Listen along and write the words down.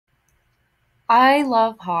I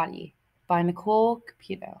Love Hottie by Nicole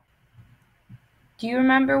Caputo. Do you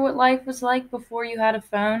remember what life was like before you had a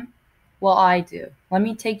phone? Well, I do. Let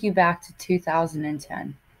me take you back to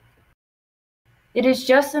 2010. It is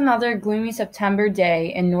just another gloomy September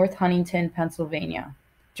day in North Huntington, Pennsylvania.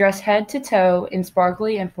 Dressed head to toe in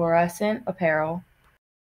sparkly and fluorescent apparel,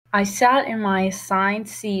 I sat in my assigned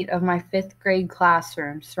seat of my fifth grade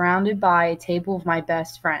classroom, surrounded by a table of my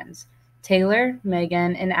best friends, Taylor,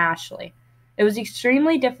 Megan, and Ashley. It was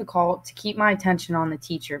extremely difficult to keep my attention on the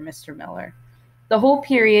teacher, Mr. Miller. The whole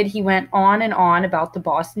period he went on and on about the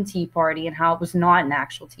Boston Tea Party and how it was not an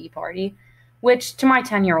actual tea party, which to my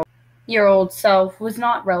 10-year-old self was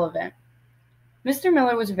not relevant. Mr.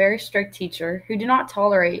 Miller was a very strict teacher who did not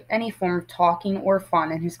tolerate any form of talking or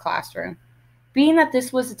fun in his classroom. Being that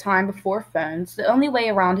this was a time before phones, the only way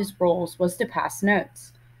around his rules was to pass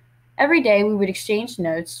notes. Every day we would exchange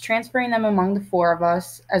notes, transferring them among the four of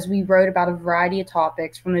us as we wrote about a variety of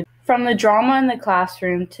topics from the drama in the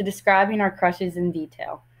classroom to describing our crushes in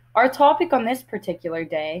detail. Our topic on this particular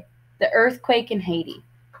day, the earthquake in Haiti.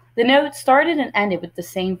 The note started and ended with the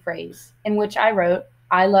same phrase, in which I wrote,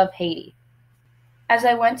 "I love Haiti." As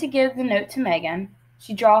I went to give the note to Megan,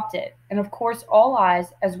 she dropped it, and of course all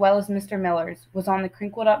eyes, as well as Mr. Miller's, was on the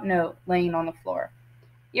crinkled up note laying on the floor.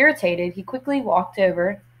 Irritated, he quickly walked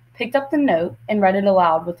over, picked up the note, and read it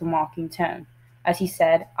aloud with a mocking tone, as he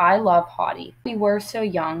said, "I love Hottie." We were so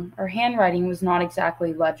young, our handwriting was not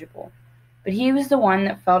exactly legible, but he was the one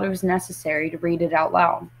that felt it was necessary to read it out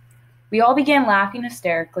loud. We all began laughing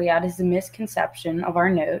hysterically at his misconception of our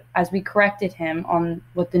note as we corrected him on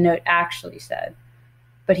what the note actually said,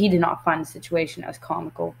 but he did not find the situation as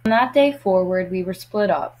comical. From that day forward, we were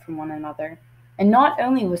split up from one another, and not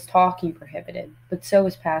only was talking prohibited, but so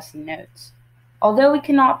was passing notes. Although we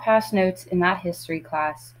could not pass notes in that history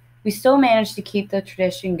class, we still managed to keep the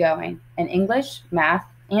tradition going in English, math,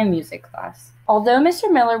 and music class. Although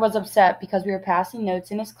Mr. Miller was upset because we were passing notes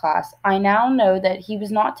in his class, I now know that he was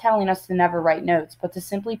not telling us to never write notes, but to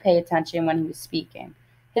simply pay attention when he was speaking.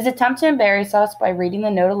 His attempt to embarrass us by reading the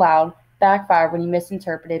note aloud backfired when he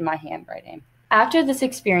misinterpreted my handwriting. After this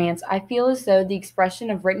experience, I feel as though the expression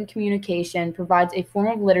of written communication provides a form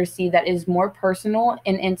of literacy that is more personal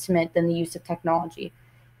and intimate than the use of technology.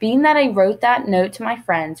 Being that I wrote that note to my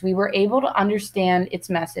friends, we were able to understand its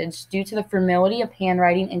message due to the familiarity of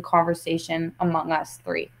handwriting and conversation among us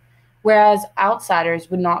three, whereas outsiders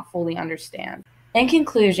would not fully understand. In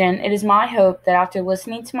conclusion, it is my hope that after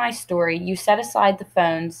listening to my story, you set aside the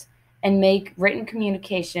phones and make written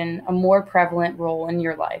communication a more prevalent role in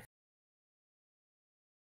your life.